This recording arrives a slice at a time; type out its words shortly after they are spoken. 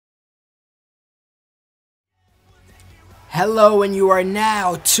Hello, and you are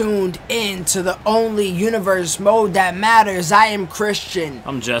now tuned in to the only universe mode that matters. I am Christian.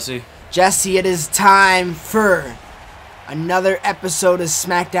 I'm Jesse. Jesse, it is time for another episode of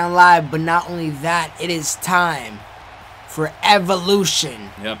SmackDown Live, but not only that, it is time for Evolution.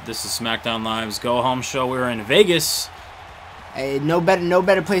 Yep, this is SmackDown Live's go-home show. We're in Vegas. Hey, no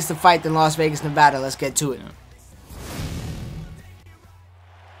better place to fight than Las Vegas, Nevada. Let's get to it.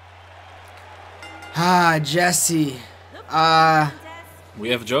 Yeah. Jesse.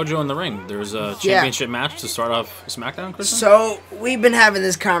 We have JoJo in the ring. There's a championship match to start off SmackDown, Christian? So, we've been having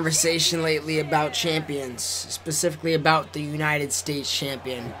this conversation lately about champions, specifically about the United States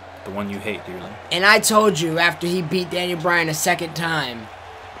champion. The one you hate dearly. And I told you after he beat Daniel Bryan a second time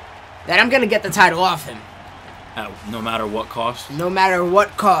that I'm going to get the title off him. No matter what cost? No matter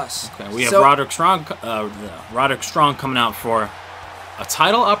what cost. Okay, we have Roderick Strong coming out for a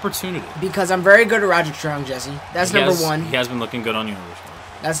title opportunity. Because I'm very good at Roderick Strong, Jesse. That's number one. He has been looking good on Universe.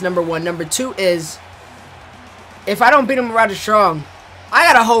 That's number one. Number two is, if I don't beat him with Roderick Strong, I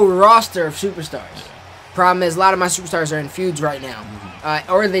got a whole roster of superstars. Yeah. Problem is, a lot of my superstars are in feuds right now.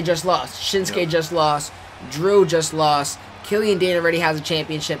 Or they just lost. Shinsuke just lost. Drew just lost. Killian Dane already has a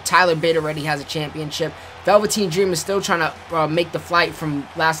championship. Tyler Bate already has a championship. Velveteen Dream is still trying to make the flight from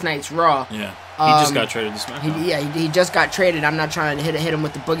last night's Raw. Yeah. He just got traded to SmackDown. He just got traded. I'm not trying to hit him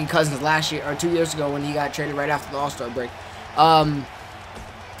with the Boogie Cousins last year or 2 years ago when he got traded right after the All-Star break. And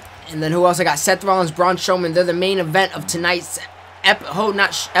then who else? I got Seth Rollins, Braun Strowman. They're the main event of tonight's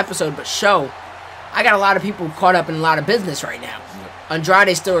show. I got a lot of people caught up in a lot of business right now. Yep.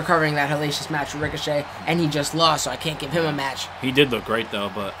 Andrade's still recovering that hellacious match with Ricochet, and he just lost, so I can't give him a match. He did look great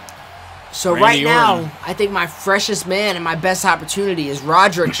though, but so right now, I think my freshest man and my best opportunity is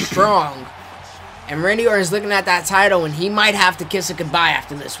Roderick Strong. And Randy Orton's looking at that title, and he might have to kiss it goodbye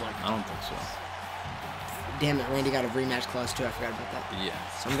after this one. I don't think so. Damn it, Randy got a rematch clause too. I forgot about that. Yeah.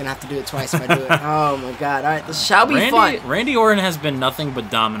 So I'm going to have to do it twice if I do it. Oh, my God. All right, this shall be fun. Randy Orton has been nothing but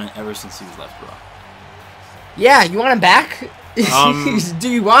dominant ever since he's left Raw. Yeah, you want him back? Do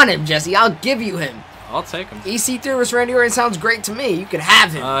you want him, Jesse? I'll give you him. I'll take him. EC3 versus Randy Orton sounds great to me. You could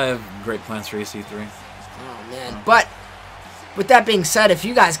have him. I have great plans for EC3. Oh, man. But with that being said, if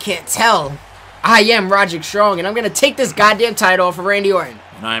you guys can't tell, I am Roderick Strong, and I'm going to take this goddamn title off of Randy Orton.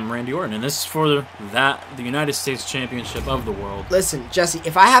 And I'm Randy Orton, and this is for the United States Championship of the world. Listen, Jesse,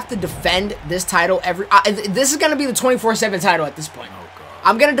 if I have to defend this title this is going to be the 24/7 title at this point. Oh, God.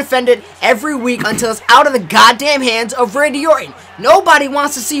 I'm going to defend it every week until it's out of the goddamn hands of Randy Orton. Nobody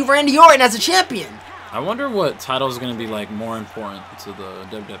wants to see Randy Orton as a champion. I wonder what title is going to be like more important to the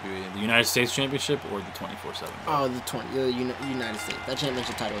WWE, the United States Championship or the 24/7? Oh, the United States. That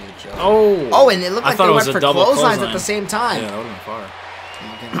championship title is a joke. Oh, and it looked like they went for clotheslines at the same time. Yeah, that would have been fire.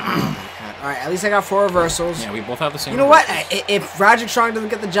 All right, at least I got 4 reversals. Yeah, we both have the same. You know what? If Roderick Strong doesn't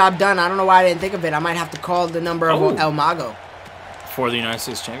get the job done, I don't know why I didn't think of it. I might have to call the number of El Mago. For the United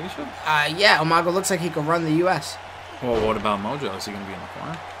States Championship? Yeah, El Mago looks like he could run the U.S. Well, what about Mojo? Is he going to be in the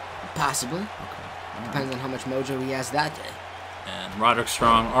corner? Possibly. Okay. Depends on how much mojo he has that day. And Roderick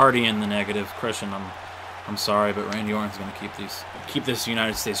Strong already in the negative. Christian, I'm sorry, but Randy Orton's going to keep this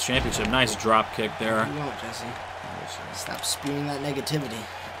United States Championship. Nice drop kick there. You know what, Jesse? Stop spewing that negativity.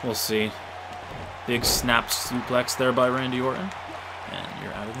 We'll see. Big snap suplex there by Randy Orton, and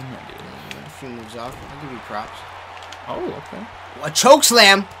you're out of the negative. A few moves off. I'll give you props. Oh, okay. A choke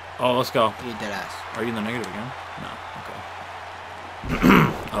slam. Oh, let's go. You dead ass. Are you in the negative again? No. Okay.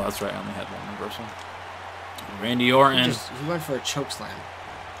 Oh, that's right. I only had one reversal. Randy Orton. He went for a choke slam.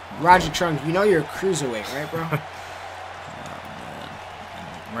 Roderick Strong, you know you're a cruiserweight, right, bro?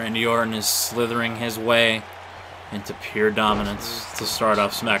 Randy Orton is slithering his way into pure dominance to start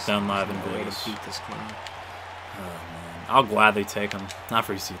off SmackDown Live in Vegas. Beat this clown. Oh, man. I'll gladly take him. Not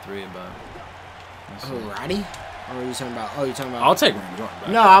for EC3, but... Oh, Roddy? Or are you talking about... Oh, you're talking about... I'll take Randy Orton back.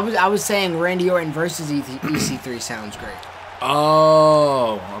 No, I was saying Randy Orton versus EC3 sounds great.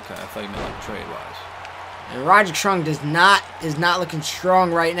 Oh, okay. I thought you meant like trade-wise. And Roderick Strong is not looking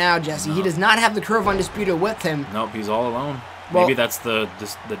strong right now, Jesse. No. He does not have the crew of Undisputed with him. Nope, he's all alone. Well, maybe that's the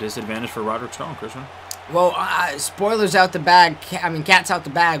disadvantage for Roderick Strong, Christian. Well, spoilers out the bag. I mean, cat's out the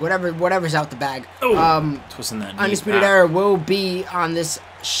bag. Whatever's out the bag. Oh, twisting that knee Undisputed back. Era will be on this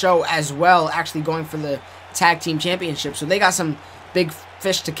show as well, actually going for the tag team championship. So they got some big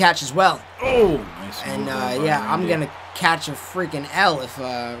fish to catch as well. Oh, nice. And yeah, I'm gonna catch a freaking L if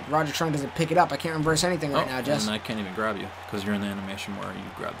Roderick Strong doesn't pick it up. I can't reverse anything right now, Jess. And I can't even grab you because you're in the animation where you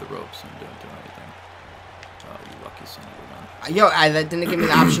grab the ropes and don't do anything. Oh, you lucky son of a gun. Yo, that didn't give me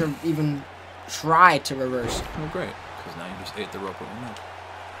the option of even try to reverse. Oh, great. Because now you just ate the rope with your neck.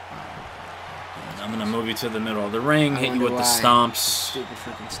 I'm going to move you to the middle of the ring, hit you with the stomps. Stupid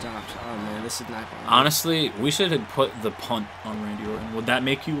freaking stomps. Oh, man, this is not going to Honestly, we should have put the punt on Randy Orton. Would that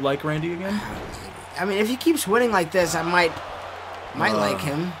make you like Randy again? I mean, if he keeps winning like this, I might like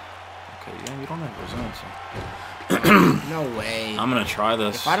him. Okay, yeah, you don't have results. No way. I'm going to try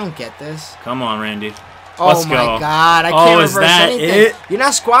this. If I don't get this. Come on, Randy. Oh, Let's my go. God. I can't is reverse that anything. it? You're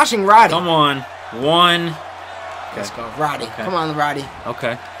not squashing Roddy. Come on. 1. Okay. Let's go. Roddy. Okay. Come on, Roddy.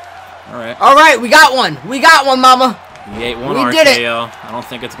 Okay. All right. All right, we got one. We got one, mama. He ate one We RKO. did it. I don't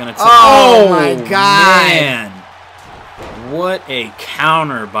think it's going to take. Oh, my God. Man. What a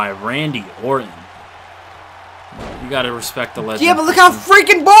counter by Randy Orton. You got to respect the legend. Yeah, but look how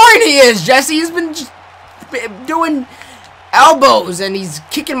freaking boring he is, Jesse. He's been just doing elbows and he's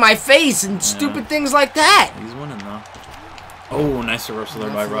kicking my face and stupid things like that. He's winning, though. Oh, nice reversal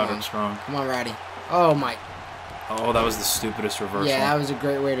there by Roderick Strong. Come on, Roddy. Oh, my. Oh, that was the stupidest reversal. Yeah, that was a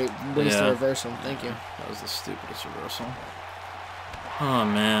great way to waste the reversal. Thank you. That was the stupidest reversal. Oh,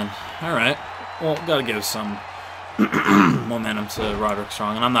 man. All right. Well, got to give some momentum to Roderick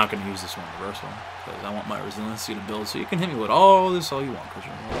Strong, and I'm not going to use this one reversal because I want my resiliency to build. So you can hit me with all this all you want,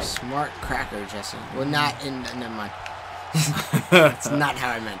 Christian. Smart cracker, Jesse. Well, not in. Never mind. That's not how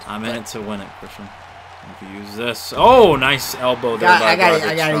I meant it. I meant to win it, Christian. If you use this, oh, nice elbow there by Roderick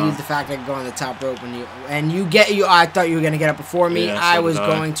I gotta Strong. use the fact that I can go on the top rope when I thought you were gonna get up before me. Yeah, so I was did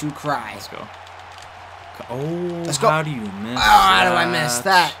going to cry. Let's go. Oh, Let's go. How do you miss how do I miss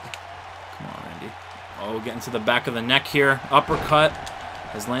that? Come on, Randy. Oh, getting to the back of the neck here. Uppercut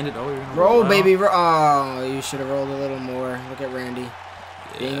has landed. Oh, you're gonna Roll, out. baby. Oh, you should have rolled a little more. Look at Randy.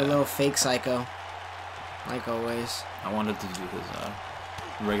 Being a little fake psycho. Like always. I wanted to do his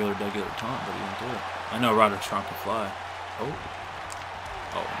regular taunt, but he didn't do it. I know Roderick Strong can fly. Oh.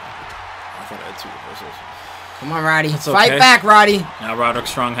 Oh. I thought I had 2 reversals. Come on, Roddy. That's Fight okay. back, Roddy. Now Roderick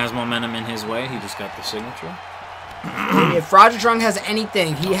Strong has momentum in his way. He just got the signature. If Roderick Strong has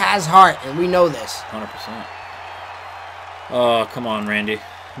anything, he has heart, and we know this. 100%. Oh, come on, Randy.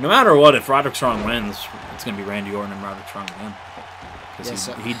 No matter what, if Roderick Strong wins, it's going to be Randy Orton and Roderick Strong again. Because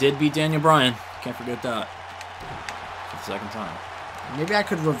he did beat Daniel Bryan. Can't forget that. For the 2nd time. Maybe I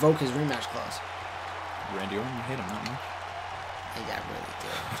could revoke his rematch clause. Randy Orton, you hate him that much? I think I really do,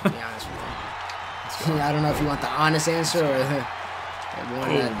 to be honest with you. I don't know if you want the honest answer or the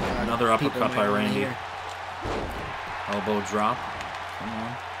one that another uppercut by Randy. Hear. Elbow drop. Come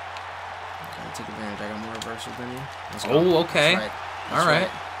on. Okay, take advantage. I got more reversals than you. Oh, okay. That's right. All right.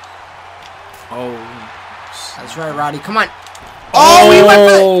 Oh. That's right, Roddy. Come on. Oh, he went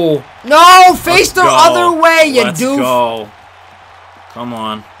for the... No, face the other way, you doof. Let's go. Come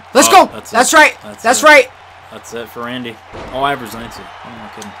on. Let's go. That's right. That's right. That's it for Randy. Oh, I have resiliency. I'm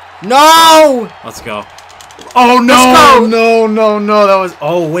not kidding. No. Let's go. Oh, no. Let's go. No. That was...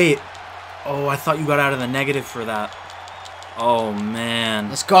 Oh, wait. Oh, I thought you got out of the negative for that. Oh, man.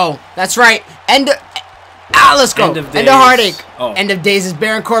 Let's go. That's right. Let's go. End of heartache. Oh. End of days is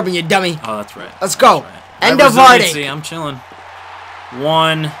Baron Corbin, you dummy. Oh, that's right. Let's go. Right. End of heartache. I'm chilling.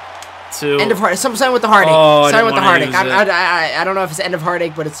 1, 2. End of heartache. Something with the heartache. Oh, something with the heartache. I I don't know if it's end of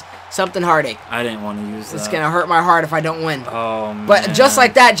heartache, but it's something heartache. I didn't want to use that. It's going to hurt my heart if I don't win. Oh, man. But just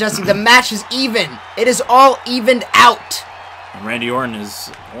like that, Jesse, the match is even. It is all evened out. And Randy Orton is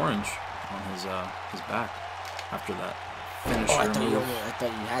orange on his back after that finisher I thought move.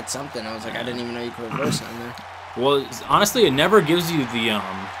 you had something. I was like, I didn't even know you could reverse it on there. Well, honestly, it never gives you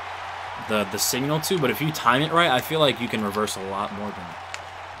the signal to, but if you time it right, I feel like you can reverse a lot more than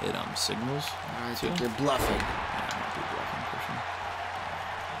it signals. I think you're bluffing. Yeah, I might be bluffing, Christian.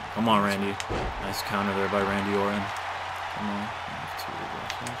 Come on, Randy. Nice counter there by Randy Orton. Come on. 2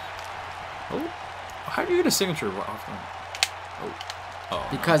 reversals. Oh, how do you get a signature off them? Oh.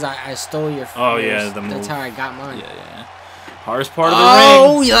 Because I stole your first. Oh, yeah, the move. That's how I got mine. Yeah. Hardest part of the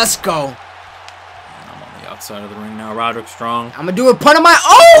ring. Oh, let's go. And I'm on the outside of the ring now. Roderick Strong. I'm going to do a punt of my...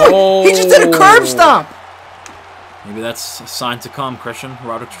 Oh! He just did a curb stomp. Maybe that's a sign to come, Christian.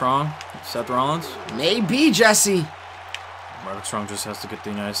 Roderick Strong. Seth Rollins. Maybe, Jesse. Roderick Strong just has to get the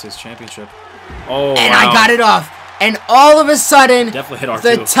United States Championship. Oh, and wow. I got it off. And all of a sudden, definitely hit R2.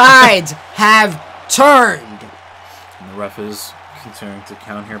 The tides have turned. And the ref is continuing to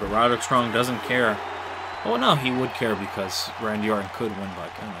count here, but Roderick Strong doesn't care. Oh, no, he would care because Randy Orton could win by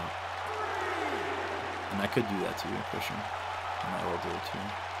count out. And I could do that to you, Christian. And I will do it to you.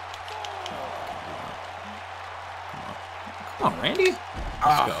 Come on, Randy.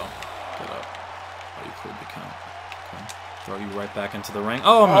 Let's go. Get up. Oh, you cleared the count. Okay. Throw you right back into the ring.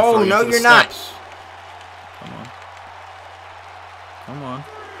 Oh, I'm going to throw you to the steps. Come on. Come on.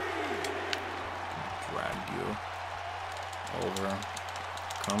 Drag you over.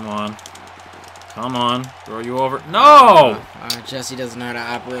 Come on. Come on. Throw you over. No! Jesse doesn't know how to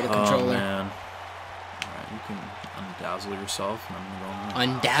operate a controller. Oh, man. Alright, you can undazzle yourself. And I'm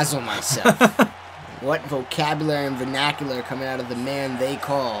gonna go Undazzle myself. What vocabulary and vernacular coming out of the man they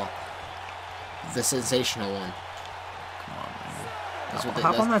call the sensational one? Come on, man. That's what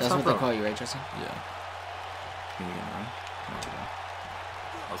That's what they call you, right, Jesse? Yeah. Can you get it right? There we go.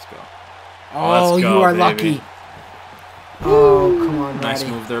 Let's go. Oh, Let's go, you are baby. lucky. Oh, come on, Roddy. Nice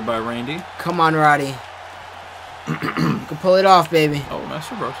move there by Randy. Come on, Roddy. You can pull it off, baby. Oh,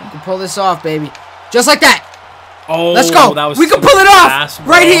 nice reversal. You can pull this off, baby. Just like that. Oh, let's go. That was we can pull it off. fast,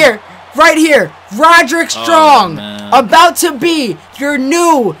 right here. Right here. Roderick Strong. Man. About to be your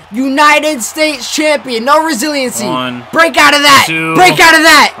new United States champion. No resiliency. One, break out of that. two. Break out of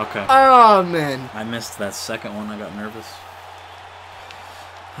that. Okay. Oh, man. I missed that second one. I got nervous.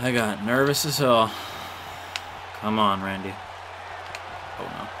 I got nervous as hell. Come on, Randy. Oh,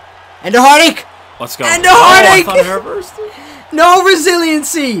 no. And a heartache. Let's go. And a heartache. I thought I reversed it. No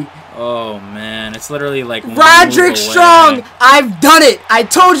resiliency. Oh, man. It's literally like Roderick Strong. I've done it. I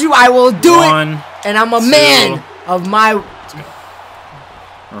told you I will do it. And I'm a man of my... Let's go.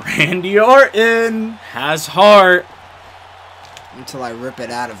 Randy Orton has heart. Until I rip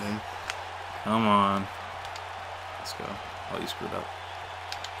it out of him. Come on. Let's go. Oh, you screwed up.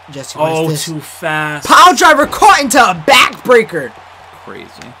 Jesse, oh, this? too fast. Pile driver caught into a backbreaker. Crazy.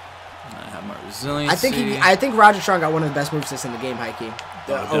 I have my resiliency. I think Roderick Strong got one of the best moves in the game, Heike.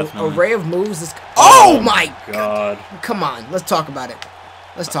 The array of moves. Oh my God. Come on, let's talk about it.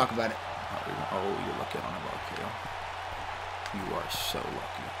 Let's talk about it. Oh, you're lucky on a RKO. You are so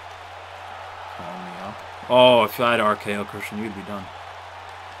lucky. Call me up. Oh, if I had RKO, Christian, you'd be done.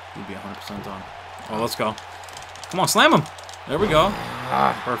 You'd be 100% done. Oh, let's go. Come on, slam him. There we go.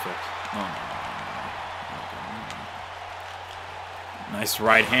 Perfect. No. Nice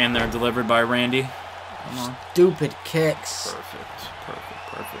right hand there delivered by Randy. Come on. Stupid kicks. Perfect.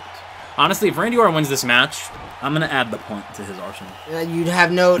 Honestly, if Randy Orton wins this match, I'm going to add the point to his arsenal. You'd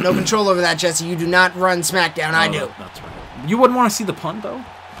have no control over that, Jesse. You do not run SmackDown. I do. That's right. You wouldn't want to see the punt, though?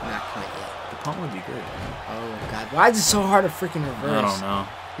 Not quite yet. The punt would be great. Oh, God. Why is it so hard to freaking reverse? I don't know.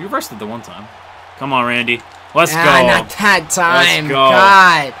 You reversed it the one time. Come on, Randy. Let's go. Not that time. Let's go.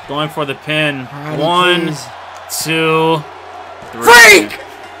 God. Going for the pin. Roddy, 1, please. 2, 3. Freak!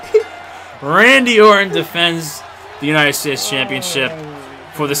 Randy Orton defends the United States Championship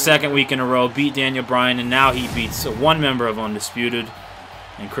for the second week in a row. Beat Daniel Bryan, and now he beats one member of Undisputed.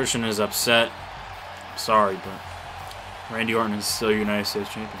 And Christian is upset. Sorry, but Randy Orton is still United States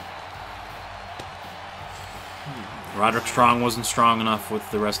Champion. Roderick Strong wasn't strong enough with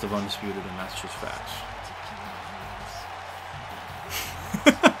the rest of Undisputed, and that's just facts.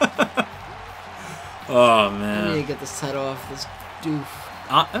 Oh, man. I need to get this title off this doof.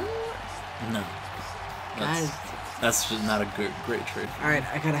 No. That's just not a great trade. Alright,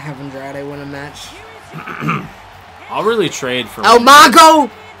 I gotta have Andrade win a match. I'll really trade for... El Mago!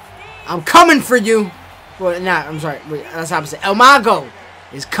 I'm coming for you! Well, I'm sorry. Wait, that's opposite. El Mago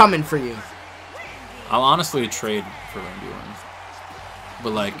is coming for you. I'll honestly trade for Randy Orton.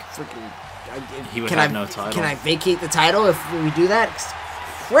 But, like, he would have no title. Can I vacate the title if we do that?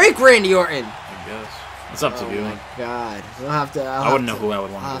 Freak Randy Orton! I guess. It's up to you. Oh, my God. We'll have to... I wouldn't know who I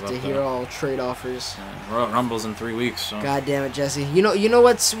would want to give up. I'll have to hear all trade offers. Royal Rumble's in 3 weeks, so... God damn it, Jesse. You know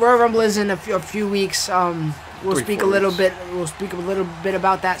what's Royal Rumble is in a few weeks. We'll speak a little bit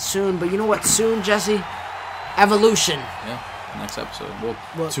about that soon. But you know what? Soon, Jesse. Evolution. Yeah. Next episode.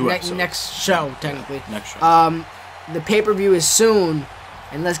 Well, 2 episodes. Next show, technically. Yeah, next show. The pay-per-view is soon,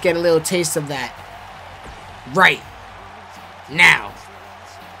 and let's get a little taste of that right now.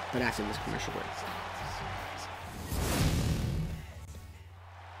 But after this commercial break.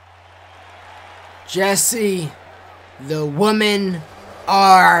 Jesse, the women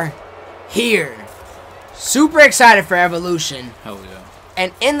are here. Super excited for Evolution. Hell yeah.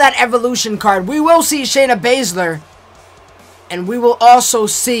 And in that Evolution card, we will see Shayna Baszler. And we will also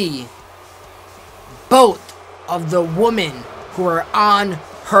see both of the women who are on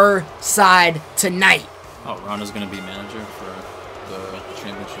her side tonight. Oh, Ronda's going to be manager for the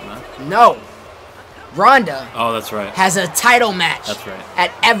championship match? No. Ronda that's right. has a title match. That's right.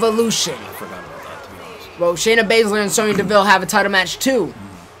 At Evolution. I forgot about that, to be honest. Well, Shayna Baszler and Sonya Deville have a title match too.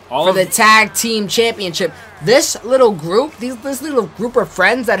 For the tag team championship. This little group, this little group of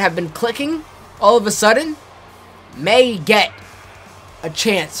friends that have been clicking all of a sudden may get a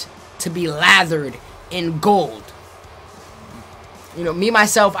chance to be lathered in gold. You know, me,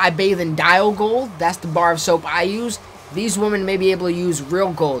 myself, I bathe in dial gold. That's the bar of soap I use. These women may be able to use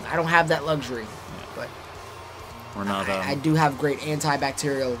real gold. I don't have that luxury. Yeah. But we're not, I do have great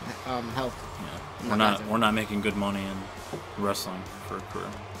antibacterial health. Yeah. We're not making good money in wrestling for a career.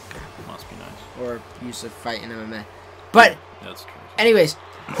 Must be nice. Or used to fight in MMA. But, that's true. Anyways,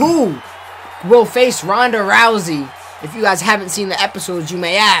 who will face Ronda Rousey? If you guys haven't seen the episodes, you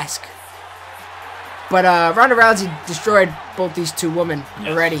may ask. But Ronda Rousey destroyed both these two women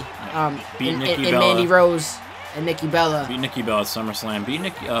already. Beat Nikki in Bella. Mandy Rose and Nikki Bella. Beat Nikki Bella at SummerSlam. Beat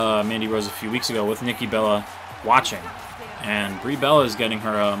Mandy Rose a few weeks ago with Nikki Bella watching. And Brie Bella is getting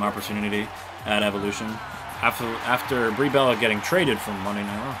her opportunity at Evolution. After Brie Bella getting traded from Monday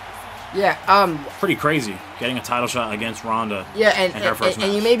Night Raw. Yeah, pretty crazy. Getting a title shot against Ronda. Yeah, in her first match.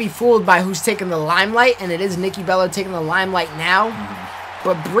 And you may be fooled by who's taking the limelight, and it is Nikki Bella taking the limelight now.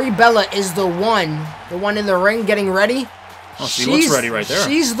 But Brie Bella is the one in the ring getting ready. Oh, she looks ready right there.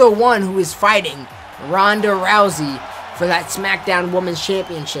 She's the one who is fighting Ronda Rousey for that SmackDown Women's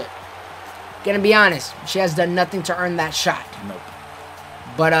Championship. Gonna be honest, she has done nothing to earn that shot. Nope.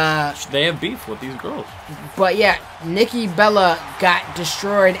 But they have beef with these girls. But yeah, Nikki Bella got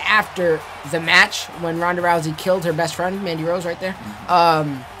destroyed after the match when Ronda Rousey killed her best friend, Mandy Rose, right there.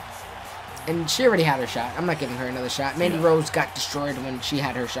 And she already had her shot. I'm not giving her another shot. Mandy Rose got destroyed when she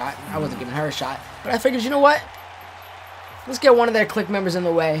had her shot. I wasn't giving her a shot. But I figured, you know what? Let's get one of their Clique members in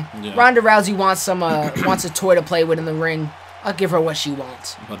the way. Yeah. Ronda Rousey wants wants a toy to play with in the ring. I'll give her what she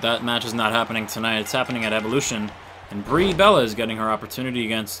wants. But that match is not happening tonight. It's happening at Evolution. And Brie Bella is getting her opportunity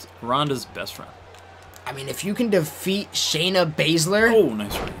against Ronda's best friend. I mean, if you can defeat Shayna Baszler... Oh,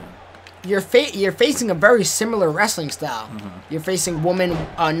 nice right hand. You're facing a very similar wrestling style. You're facing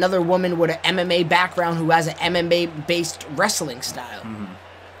another woman with an MMA background who has an MMA-based wrestling style.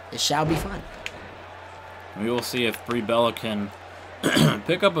 It shall be fun. We will see if Brie Bella can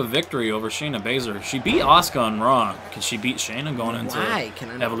pick up a victory over Shayna Baszler. She beat Asuka on Raw. Can she beat Shayna going into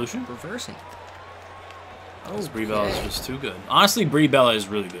Evolution? Reversing. Because Brie Bella is just too good. Honestly, Brie Bella is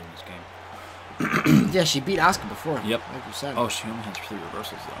really good in this game. Yeah, she beat Asuka before. Yep. Like you said. Oh, she only has 3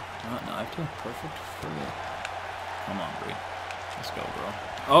 reversals, though. No, I have 2. Perfect for me. Come on, Brie. Let's go, bro.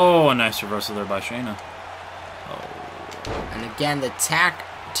 Oh, a nice reversal there by Shayna. Oh. And again, the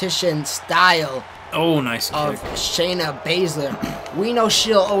tactician style nice of kick. Shayna Baszler. We know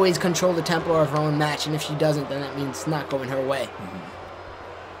she'll always control the tempo of her own match, and if she doesn't, then that means it's not going her way.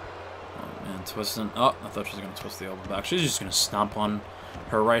 Twisting. Oh, I thought she was going to twist the elbow back. She's just going to stomp on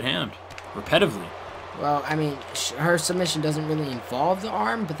her right hand repetitively. Well, I mean, her submission doesn't really involve the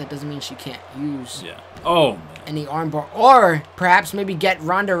arm, but that doesn't mean she can't use any armbar. Or perhaps maybe get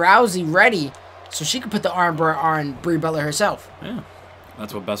Ronda Rousey ready so she could put the armbar on Brie Bella herself. Yeah,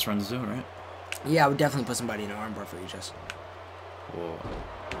 that's what best friends do, right? Yeah, I would definitely put somebody in an armbar for you, Jess. Whoa,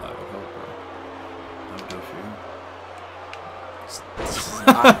 I would hope, bro. I would do it for you. This is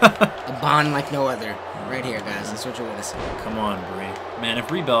a bond like no other. Right here, guys. That's what you're going to see. Come on, Brie. Man, if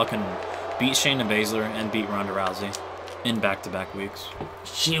Brie Bella can beat Shayna Baszler and beat Ronda Rousey in back-to-back weeks,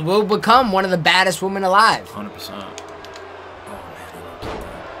 she will become one of the baddest women alive. 100%. Oh, man, I love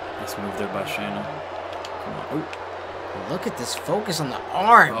that. Nice move there by Shayna. Come on. Ooh. Look at this focus on the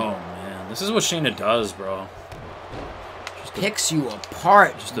arm. Oh, man. This is what Shayna does, bro. Picks you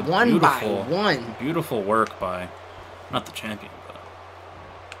apart just a one by one. Beautiful work by, not the champion, but,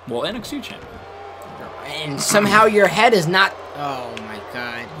 well, NXT champion. And somehow your head is not... Oh, my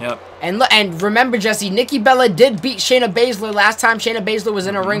God. Yep. And remember, Jesse, Nikki Bella did beat Shayna Baszler last time Shayna Baszler was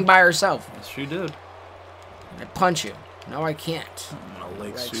in a ring by herself. Yes, she did. I punch you. No, I can't. I'm going to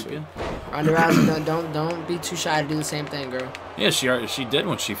leg sweep you. Ronda Rousey, don't be too shy to do the same thing, girl. Yeah, she did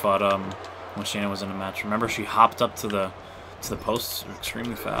when she fought, when Shayna was in a match. Remember, she hopped up to the posts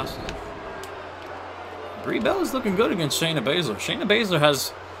extremely fast. Brie Bella's looking good against Shayna Baszler. Shayna Baszler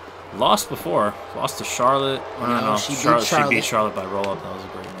has lost before. Lost to Charlotte. No, she beat Charlotte by roll-up. That was a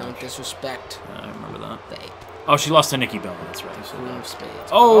great match. Don't disrespect. Yeah, I remember that. Oh, she lost to Nikki Bella. That's right.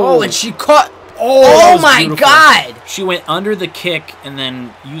 Oh, and she caught... Oh, my God! She went under the kick and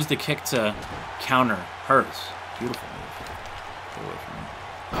then used the kick to counter hers. Beautiful move. Get away from me.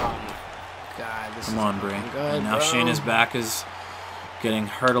 Oh, my God. Come on, Brie. And now Shayna's back is getting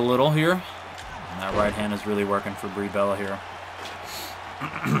hurt a little here. And that right hand is really working for Brie Bella here. We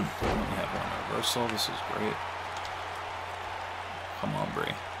have one reversal. This is great. Come on,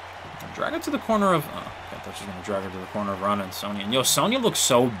 Brie. Drag it to the corner of... Oh, I thought she was going to drag her to the corner of Ronda and Sonya. And, yo, Sonya looks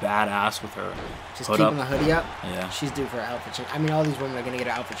so badass with her just keeping the hoodie up? Yeah. She's due for an outfit change. I mean, all these women are going to get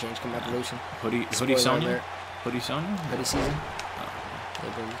an outfit change come Evolution. Hoodie Sonya? Hoodie Sonya? Hoodie season. Oh.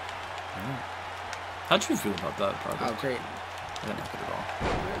 Yeah. How'd you feel about that project? Oh, great. I didn't like it at all.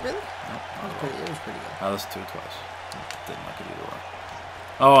 Really? No, it was pretty good. I listened to it twice. Didn't like it either way.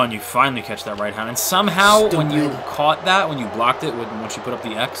 Oh, and you finally catch that right hand. And somehow, Stupid. when you caught that, when you blocked it, when she put up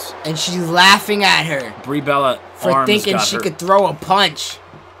the X. And she's laughing at her. Brie Bella for arms thinking got she hurt. could throw a punch.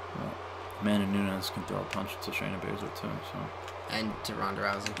 Well, Amanda Nunes can throw a punch to Shayna Baszler, too. So. And to Ronda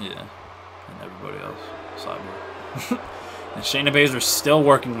Rousey. Yeah. And everybody else. Cyborg. And Shayna Baszler's still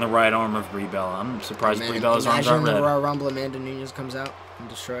working the right arm of Brie Bella. I'm surprised Brie Bella's arms aren't red. Imagine the Royal Rumble, Amanda Nunes comes out and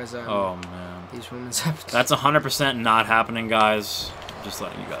destroys oh, man. these women's episodes. That's 100% not happening, guys. Just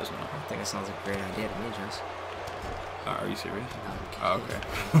letting you guys know. I think it sounds like a great idea to me, Jess. Are you serious? No, oh, okay.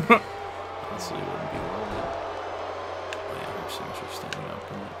 Honestly, it wouldn't be worth it. Oh, yeah, her signature's standing up.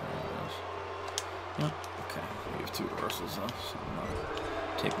 Yeah, okay. We have 2 reversals, though, so I'm going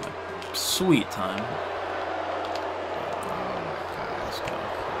to take my sweet time.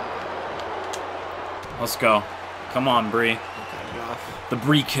 Let's go. Come on, Brie. The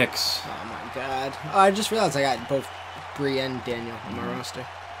Brie kicks. Oh my god. Oh, I just realized I got both Brie and Daniel on my roster.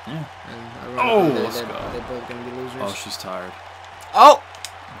 Yeah. And let's go. They're both going to be losers. Oh, she's tired. Oh!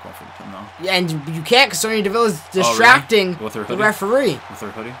 I'm going for the pin now. Yeah, and you can't because Sonya Deville is distracting with her the referee. With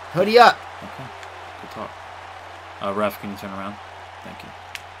her hoodie? Hoodie up. Okay. Good talk. Ref, can you turn around? Thank you.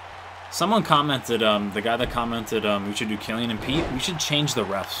 Someone commented, the guy that commented, we should do Killian and Pete. We should change the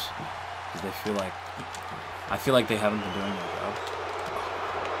refs. Because they feel like... I feel like they haven't been doing their job.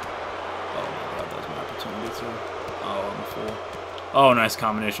 Oh my god, that was my opportunity too. Oh, I'm full. Oh, nice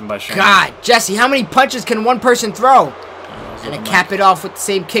combination by Shayna. God, Jesse, how many punches can one person throw? And then cap it off with the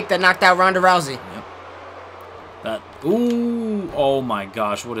same kick that knocked out Ronda Rousey. Yep. That. Ooh. Oh my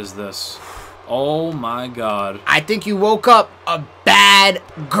gosh, what is this? Oh my god. I think you woke up a bad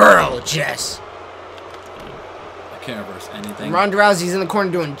girl, Jess. I can't reverse anything. Ronda Rousey's in the corner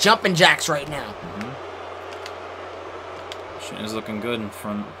doing jumping jacks right now. Shayna's looking good in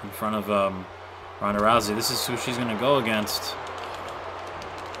front of Ronda Rousey. This is who she's gonna go against.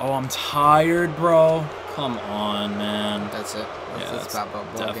 Oh, I'm tired, bro. Come on, man. That's it. That's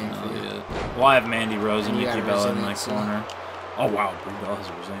about definitely it. Well, I have Mandy Rose and Nikki Bella in my corner. Oh wow, Brie Bella has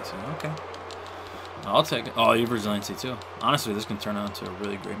a resiliency. Okay. I'll take it. Oh, you have resiliency too. Honestly, this can turn out into a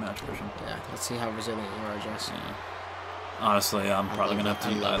really great match version. Yeah, let's see how resilient you are, Jess. Yeah. Honestly, I'm probably gonna have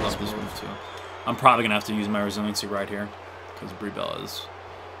to. I love this move too. I'm probably gonna have to use my resiliency right here. Because Brie Bella is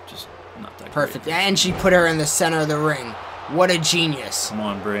just not that perfect. great. And she put her in the center of the ring. What a genius. Come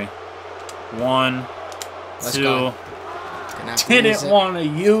on, Brie. 1, Let's 2. Go. Didn't want to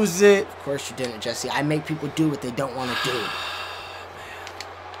use it. Of course you didn't, Jesse. I make people do what they don't want to do.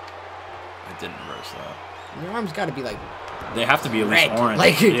 I didn't reverse that. Your arms got to be like... They have to be at red. least orange.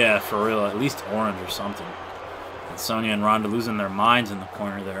 Like, yeah, for real. At least orange or something. And Sonya and Ronda losing their minds in the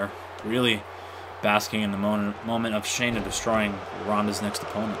corner there. Really... basking in the moment of Shayna destroying Ronda's next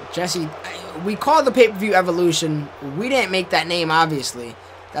opponent. Jesse, we call the pay-per-view Evolution. We didn't make that name, obviously.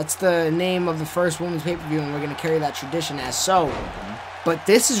 That's the name of the first women's pay-per-view, and we're going to carry that tradition as so. But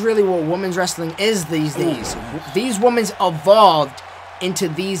this is really what women's wrestling is these days. These women's evolved into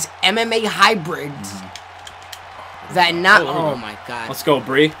these MMA hybrids that not... Oh, my God. Let's go,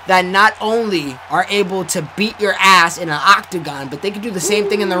 Brie. That not only are able to beat your ass in an octagon, but they can do the same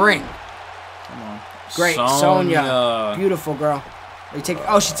thing in the ring. Come on. Great, Sonya. Beautiful girl. Are you taking?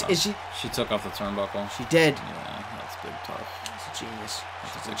 Oh, she took off the turnbuckle. She did. Yeah, that's big tough. She's a genius.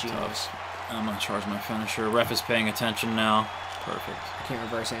 She's a Tough. genius. I'm gonna charge my finisher. Ref is paying attention now. Perfect. I can't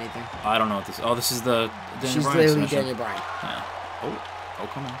reverse anything. I don't know what this. Oh, this is the Daniel She's Bryan literally submission. Daniel Bryan. Yeah. Oh,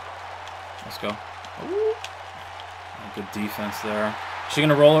 come on. Let's go. Oh. Good defense there. Is she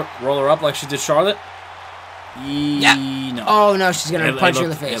gonna roll her up like she did Charlotte? Yeah. No. Oh no, she's gonna punch you in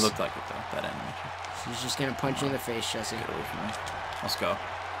the face. It looked like it though. That animation. She's just gonna punch you in the face, Jesse. Get away from me. Let's go.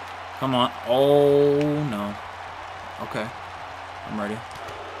 Come on. Oh no. Okay. I'm ready.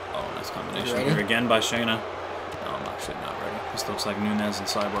 Oh, nice combination here again by Shayna. No, I'm actually not ready. This looks like Nunes and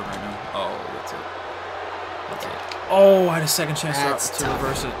Cyborg right now. Oh, that's it. That's it. Oh, I had a second chance to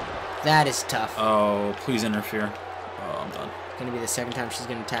reverse it. That is tough. Oh, please interfere. Oh, I'm done. It's gonna be the second time she's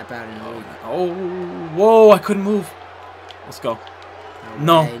gonna tap out in a week. Oh, whoa! I couldn't move. Let's go.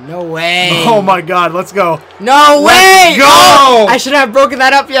 No way. Oh my God! Let's go. No way. Let's go. Oh, I should have broken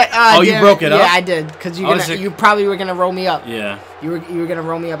that up yet. Oh, you broke it up? Yeah, I did. Because you probably were gonna roll me up. Yeah. You were gonna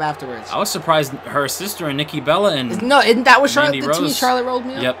roll me up afterwards. I was surprised her sister and Nikki Bella and no, isn't that what Charlotte Mandy did to me? Rose. Charlotte rolled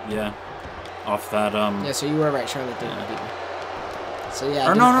me up. Yep. Yeah. Off that Yeah, so you were right. Charlotte did beat me. So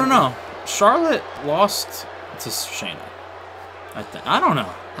yeah. Or no. Charlotte lost to Shayna. I don't know.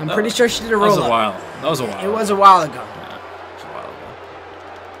 I'm pretty sure she did a roll up. That was a while. It was a while ago. Yeah, it was a while ago.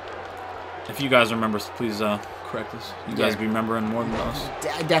 If you guys remember, please correct us. You guys be remembering more than us.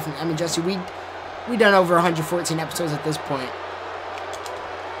 Definitely. I mean, Jesse, we done over 114 episodes at this point.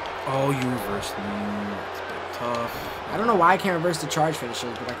 Oh, you reversed me. That's a bit tough. I don't know why I can't reverse the charge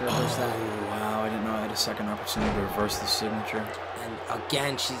finishes, but I can reverse that. Oh, wow. I didn't know I had a second opportunity to reverse the signature. And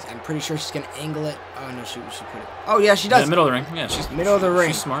again, I'm pretty sure she's going to angle it. Oh, no, she put it. Oh, yeah, she does. Yeah, middle of the ring. Yeah, she's middle of the ring.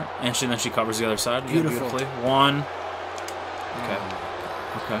 She's smart. And then she covers the other side. Beautiful. Beautifully. One. Okay.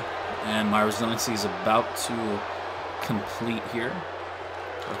 Okay. And my resiliency is about to complete here.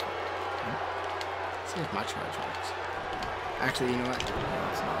 Okay. Let's see if my charge works. Actually, you know what? No,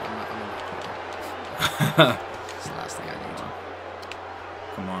 it's not. It's the last thing I need.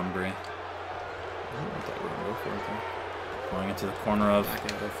 Come on, Brie. I thought we were going to go for it there. Going into the corner of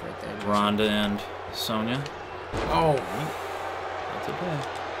Ronda and Sonya. Oh. That's okay.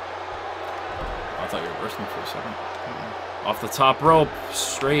 I thought you were bursting for a second. Off the top rope,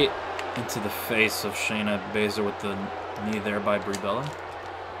 straight into the face of Shayna Baszler with the knee there by Brie Bella. Let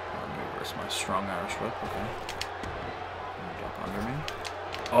me reverse my strong Irish whip. Okay. Duck under me.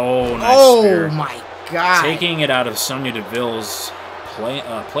 Oh, nice spear. Oh my God! Taking it out of Sonya Deville's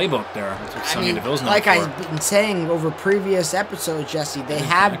playbook there. That's what Sonya Deville's known like for. I've been saying over previous episodes, Jesse, they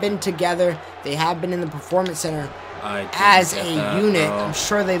have been together. They have been in the Performance Center as a unit. Bro. I'm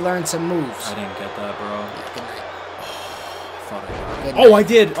sure they learned some moves. I didn't get that, bro. Yeah, good night. I thought I got it. Oh, I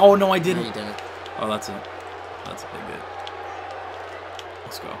did. Oh, no, I didn't. No, you didn't. Oh, that's it. That's a big hit.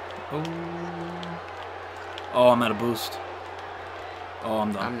 Let's go. Oh, I'm at a boost. Oh,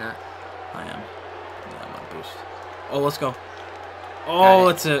 I'm done. I'm not. I am. Yeah, I'm at a boost. Oh, let's go. Oh,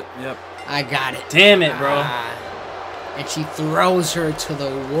 that's it. Yep. I got it. Damn it, bro. And she throws her to the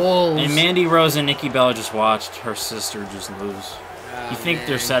wolves. And Mandy Rose and Nikki Bella just watched her sister just lose. You think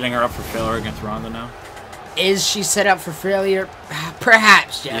they're setting her up for failure against Ronda now? Is she set up for failure?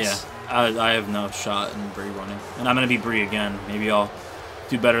 Perhaps, yes. Yeah. I have no shot in Brie running. And I'm going to be Brie again. Maybe I'll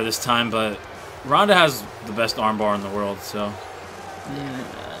do better this time, but Ronda has the best armbar in the world, so yeah,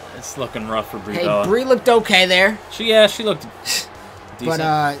 it's looking rough for Brie Bella. Hey, Brie looked okay there. She looked decent.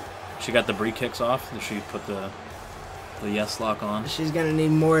 But she got the Brie kicks off. She put the yes lock on. She's gonna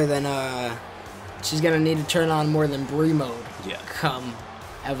need more than she's gonna need to turn on more than Brie mode. Yeah. Come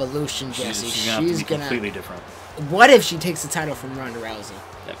Evolution, Jesse. She's gonna have to be completely different. What if she takes the title from Ronda Rousey?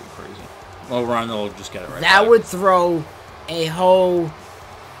 That'd be crazy. Well, Ronda will just get it right. That would throw a whole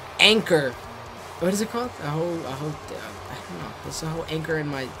anchor. What is it called? I don't know. It's a whole anchor in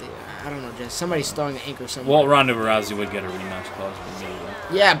my. I don't know. Just somebody's throwing an anchor somewhere. Well, Ronda Rousey would get a rematch clause immediately.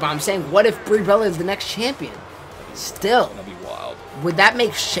 Yeah, but I'm saying, what if Brie Bella is the next champion? Still. That'd be wild. Would that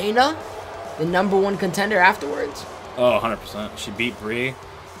make Shayna the #1 contender afterwards? Oh, 100%. She beat Brie.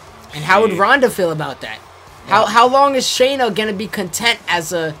 And how would Ronda feel about that? How long is Shayna gonna be content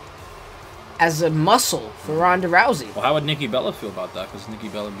as a muscle for Ronda Rousey? Well, how would Nikki Bella feel about that? Because Nikki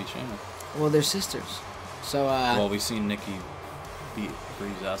Bella beat Shayna. Well, they're sisters. So well, we've seen Nikki beat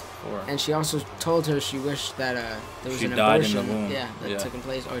Brie's ass before. And she also told her she wished that there was she an died abortion. in the womb. Yeah, that took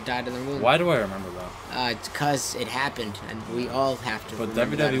place or died in the womb. Why do I remember that? It's because it happened, and we all have to. But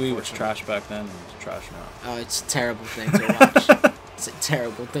WWE was trash back then, and it's trash now. Oh, it's a terrible thing to watch. It's a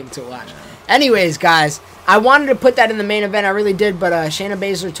terrible thing to watch. Anyways, guys, I wanted to put that in the main event. I really did, but Shayna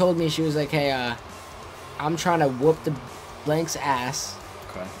Baszler told me, she was like, "Hey, I'm trying to whoop the blank's ass."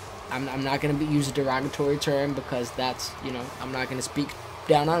 Okay. I'm not going to use a derogatory term because that's, I'm not going to speak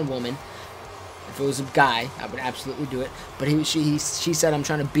down on a woman. If it was a guy, I would absolutely do it. But she said, I'm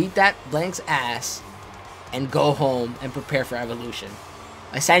trying to beat that blank's ass and go home and prepare for Evolution.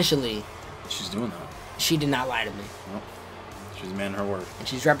 Essentially. She's doing that. She did not lie to me. Nope. She's a man of her word. And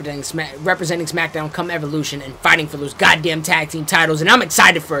she's representing SmackDown come Evolution and fighting for those goddamn tag team titles, and I'm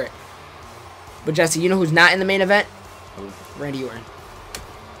excited for it. But Jesse, you know who's not in the main event? Who? Randy Orton.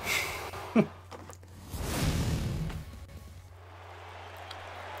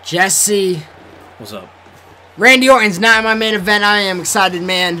 Jesse. What's up? Randy Orton's not in my main event. I am excited,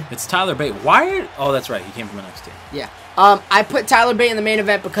 man. It's Tyler Bate. Why? Oh, that's right. He came from NXT. Yeah. I put Tyler Bate in the main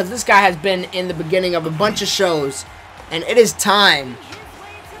event because this guy has been in the beginning of a bunch of shows, and it is time.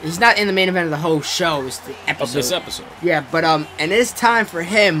 He's not in the main event of the whole show. It's the episode. Of this episode. Yeah, but and it is time for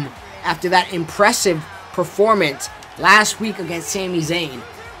him, after that impressive performance last week against Sami Zayn,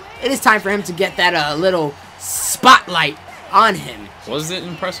 it is time for him to get that little spotlight on him. Was it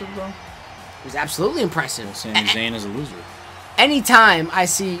impressive, though? It was absolutely impressive. Well, Sami Zayn is a loser. Anytime I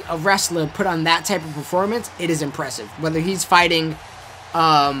see a wrestler put on that type of performance, it is impressive. Whether he's fighting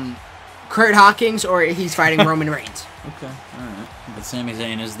Kurt Hawkins or he's fighting Roman Reigns. Okay, alright. But Sami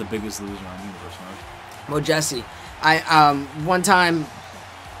Zayn is the biggest loser on Universe, right? Well, Jesse, one time,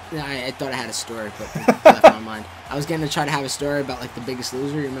 I thought I had a story, but it left my mind. I was going to try to have a story about, like, The Biggest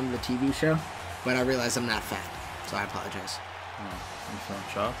Loser. You remember the TV show? But I realized I'm not fat, so I apologize. Oh, you feeling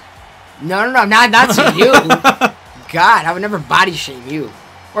shocked? No, not to you. God, I would never body shame you.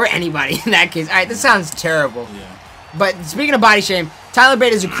 Or anybody in that case. Alright, this sounds terrible. Yeah. But speaking of body shame, Tyler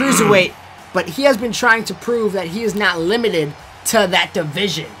Bate is a cruiserweight, but he has been trying to prove that he is not limited to that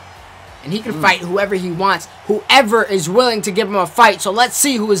division. And he can fight whoever he wants, whoever is willing to give him a fight. So let's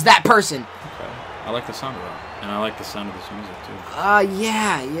see who is that person. Okay. I like the sound of that. And I like the sound of this music, too.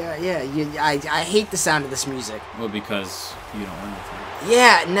 Yeah. I hate the sound of this music. Well, because you don't win with him.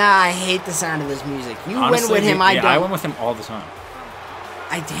 Yeah, nah, I hate the sound of this music. You Honestly, win with him, I don't. I win with him all the time.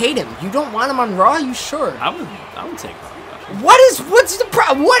 I hate him. You don't want him on Raw? You sure? I would take Bobby Lashley. What's the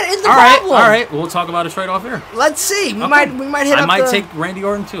problem? What is the problem? All right. We'll talk about it straight off here. Let's see. We might hit I up might take Randy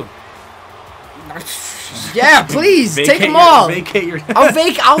Orton too. Yeah, please take them all. Vacate your. I'll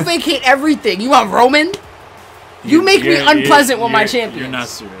vacate everything. You want Roman? You make me unpleasant with my champions. You're not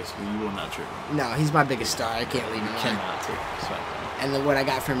serious. You will not trigger me. No, he's my biggest star. I can't leave him. Cannot take SmackDown. And then what I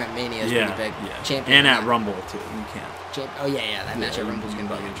got for him at Mania is really big. Yeah. Champion. And at Rumble too. You can't. Oh yeah, that match at Rumble is gonna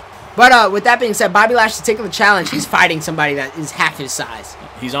be huge. But with that being said, Bobby Lashley's taking the challenge. He's fighting somebody that is half his size.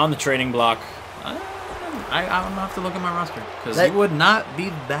 He's on the trading block. I'm gonna have to look at my roster because he would not be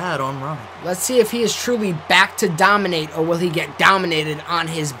bad on Raw. Let's see if he is truly back to dominate, or will he get dominated on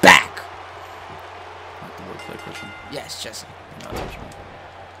his back? Yes, Jesse.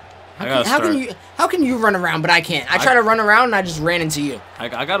 How can you run around, but I can't? I try to run around and I just ran into you.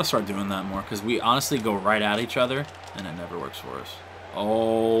 I gotta start doing that more because we honestly go right at each other and it never works for us.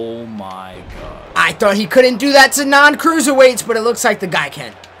 Oh my god. I thought he couldn't do that to non-cruiserweights, but it looks like the guy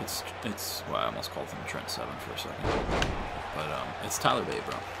can. Well, I almost called him Trent 7 for a second. But it's Tyler Bate,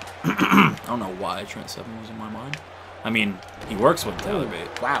 bro. I don't know why Trent 7 was in my mind. I mean, he works with Tyler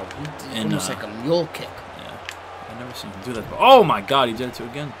Bate. Wow, he did almost like a mule kick. Yeah, I've never seen him do that. But, oh my god, he did it too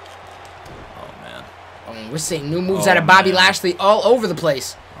again. Oh man. Oh, we're seeing new moves out of Bobby Lashley all over the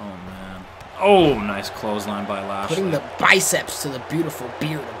place. Oh man. Oh, nice clothesline by Lashley. Putting the biceps to the beautiful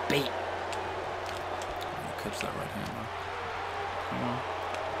beard of Bate. Catch that right hand, bro. Come on.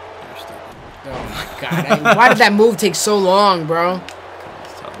 You're stupid. Oh my god. Why did that move take so long, bro?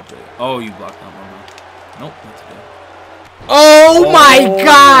 Oh, you blocked that one. Nope, that's good. Oh my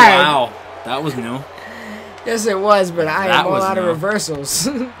god! Wow. That was new. Yes, it was, but I am all out of reversals.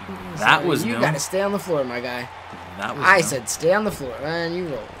 That was new. You gotta stay on the floor, my guy. That was I said stay on the floor, and you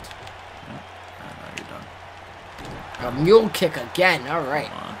rolled. Now you're done. A mule kick again. All right.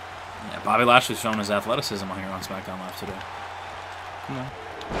 Come on. Yeah, Bobby Lashley's showing his athleticism on here on SmackDown Live today. Come on.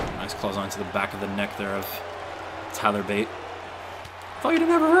 Nice clothesline to the back of the neck there of Tyler Bate. I thought you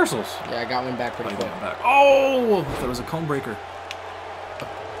didn't have reversals. Yeah, I got one back pretty quick. Oh! That was a cone breaker.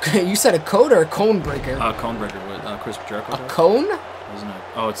 You said a code or a cone breaker? Cone breaker with Chris Jericho. A cone? Wasn't it?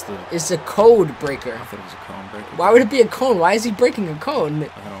 Oh, It's a code breaker. I thought it was a cone breaker. Why would it be a cone? Why is he breaking a cone? I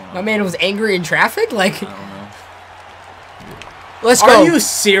don't know. My man was angry in traffic? Like, I don't know. Let's go. Are you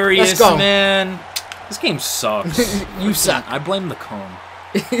serious, Let's go. man? This game sucks. You suck. I blame the cone.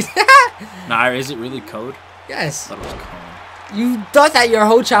 Nah, is it really code? Yes. I thought it was cone. You thought that your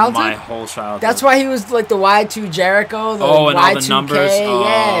whole childhood? My whole childhood. That's why he was like the Y2 Jericho, the and Y2K. all the numbers.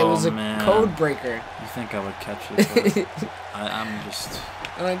 Yeah, it was a man. code breaker. You think I would catch it? I'm just...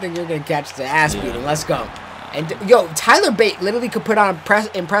 I don't think you're going to catch the ass beating. Let's go. And, yo, Tyler Bate literally could put on an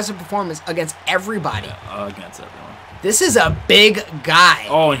impressive performance against everybody. Yeah, against everyone. This is a big guy.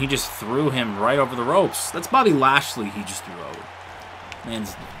 Oh, and he just threw him right over the ropes. That's Bobby Lashley he just threw over.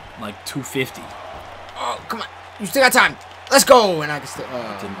 Man's like 250. Oh, come on. You still got time. Let's go. And I can still...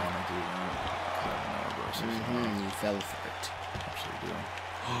 I didn't want to do that. You fell for it. Actually do.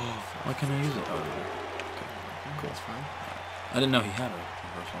 Why can't I use it? Oh, okay. Cool. That's fine. I didn't know he had a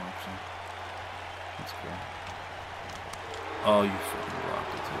reversal option. That's cool. Oh, you freaking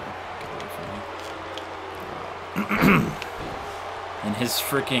blocked it too. Get away from me. And his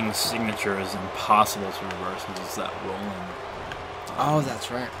freaking signature is impossible to reverse because it's that rolling. Oh,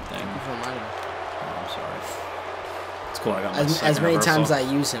 that's right. Thing. Thank you for reminding me. Oh, I'm sorry. It's cool. I got my as many reversal. times I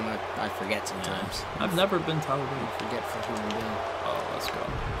use him, I forget sometimes. Yeah. I've never been Tyler Bate. I forget for human being. Oh, let's go.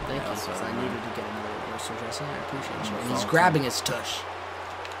 Thank you, because I needed to get another reversal, Jesse. I appreciate you. And he's grabbing his tush.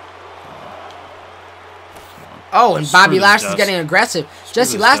 Oh, and Bobby Lashley's getting aggressive.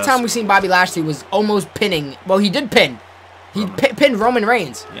 Jesse, last time we seen Bobby Lashley was almost pinning. Well, he did pin. He pinned Roman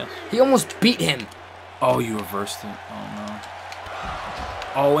Reigns. Yes. He almost beat him. Oh, you reversed it. Oh, no.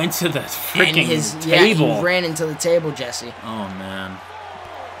 Oh, into the freaking table. Yeah, he ran into the table, Jesse. Oh, man.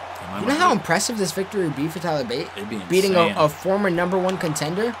 You know how impressive this victory would be for Tyler Bate? It'd be insane. Beating a former #1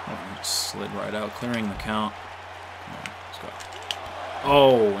 contender? Oh, he slid right out, clearing the count. Let's go.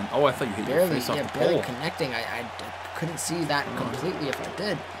 Oh, and I thought you hit your face off the pole. Barely connecting. I couldn't see that completely if I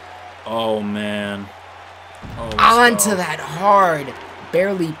did. Oh, man. Oh, Onto that hard,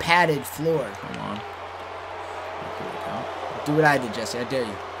 barely padded floor. Come on. Do what I did, Jesse. I dare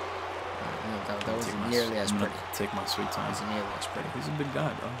you. That wasn't nearly as pretty. Take my sweet time. That wasn't nearly as pretty. He's a big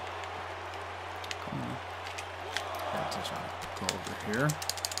guy, bro. Come on. Go over here.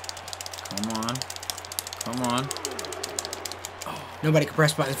 Come on. Come on. Oh. Nobody can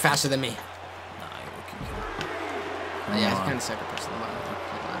press buttons faster than me. Nah, Yeah, I kind of suck at pressing the button.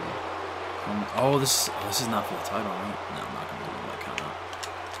 Oh, this is not for the title, right? No, I'm not gonna do my count out.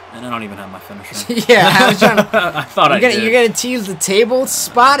 And I don't even have my finisher. Yeah, I was trying to. I thought I did. You're gonna tease the table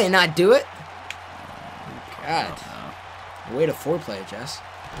spot and not do it? God. No. Way to foreplay, Jess.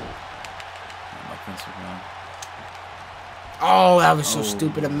 Oh, that was so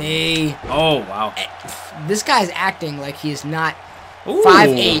stupid of me. Oh, wow. This guy's acting like he is not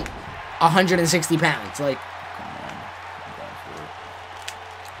 5'8", 160 pounds. Like.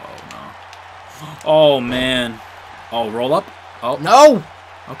 Oh, man. Oh, roll up? Oh. No!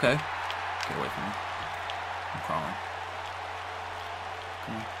 Okay. Get away from me. I'm crawling.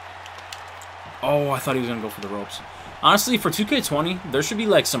 Come on. Oh, I thought he was going to go for the ropes. Honestly, for 2K20, there should be,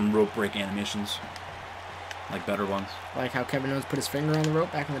 like, some rope break animations. Like, better ones. Like how Kevin Owens put his finger on the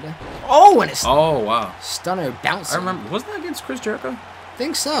rope back in the day? Oh, and a wow. Stunner bouncing. I remember. Wasn't that against Chris Jericho? I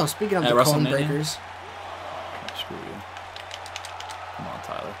think so. Speaking of the cone breakers. Oh, screw you. Come on,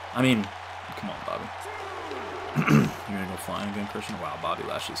 Tyler. I mean... Come on, Bobby. You're gonna go flying again, Christian? Wow, Bobby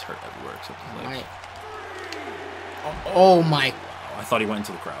Lashley's hurt everywhere except his legs. Oh my! Wow, I thought he went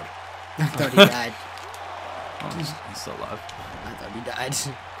into the crowd. I thought he died. Oh, he's still alive. I thought he died.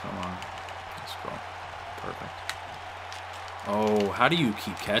 Come on, let's go. Perfect. Oh, how do you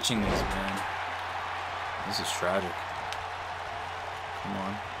keep catching these, man? This is tragic. Come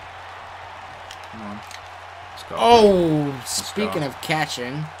on. Come on. Let's go. Oh, speaking of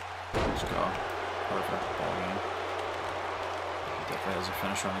catching. Let's go. Perfect. Ball game. Definitely has a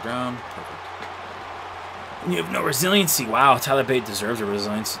finisher on the ground. Perfect. And you have no resiliency. Wow, Tyler Bate deserves a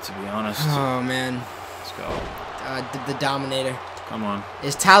resiliency, to be honest. Oh, man. Let's go. The Dominator. Come on.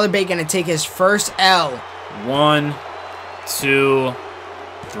 Is Tyler Bate going to take his first L? 1, 2,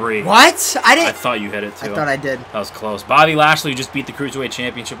 3. What? I thought you hit it, too. I thought I did. That was close. Bobby Lashley just beat the Cruiserweight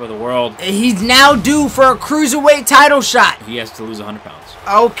Championship of the world. He's now due for a Cruiserweight title shot. He has to lose 100 pounds.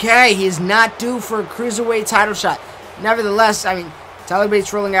 Okay, he's not due for a Cruiserweight title shot. Nevertheless, I mean, Tyler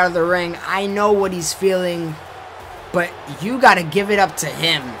Bate's rolling out of the ring. I know what he's feeling, but you got to give it up to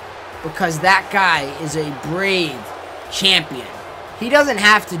him because that guy is a brave champion. He doesn't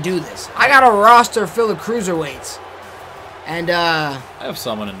have to do this. I got a roster full of Cruiserweights. And, I have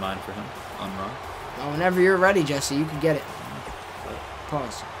someone in mind for him on Raw. Well, whenever you're ready, Jesse, you can get it.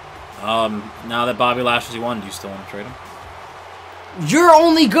 Pause. Now that Bobby Lashley won, do you still want to trade him? You're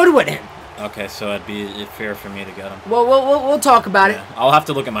only good with him. Okay, so it'd be fair for me to get him. Well, we'll talk about it. I'll have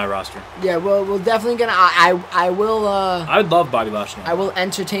to look at my roster. Yeah, we'll definitely gonna. I will. I would love Bobby Lashley. I will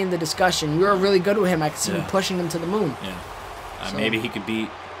entertain the discussion. You're really good with him. I can see you pushing him to the moon. Yeah. Maybe he could beat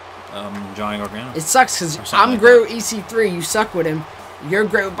Johnny Gargano. It sucks because I'm great with EC3. You suck with him. You're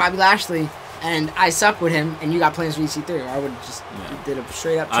great with Bobby Lashley, and I suck with him. And you got plans for EC3. Or I would just did a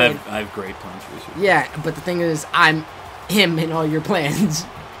straight up trade. I have great plans for EC3. Yeah, but the thing is, I'm him in all your plans.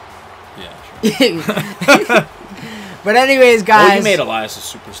 Yeah, sure. But anyways, guys. Well, you made Elias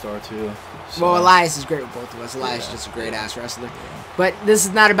a superstar too. So. Well, Elias is great with both of us. Elias is just a great ass wrestler. But this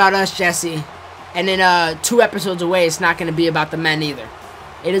is not about us, Jesse. And in 2 episodes away, it's not going to be about the men either.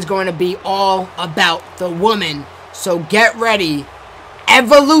 It is going to be all about the woman. So get ready.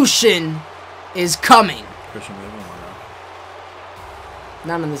 Evolution is coming. Christian, we have one more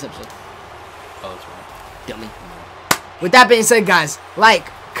now. Not on this episode. Oh, that's right. Dummy. With that being said, guys, like,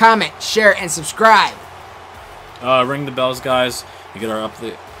 comment, share, and subscribe. Ring the bells, guys. You get our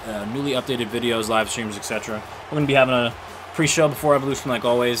newly updated videos, live streams, etc. We're going to be having a pre-show before Evolution, like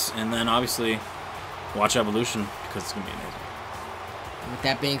always. And then, obviously, watch Evolution because it's going to be amazing. And with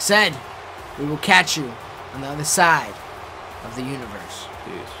that being said, we will catch you on the other side of the universe.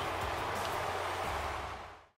 Peace.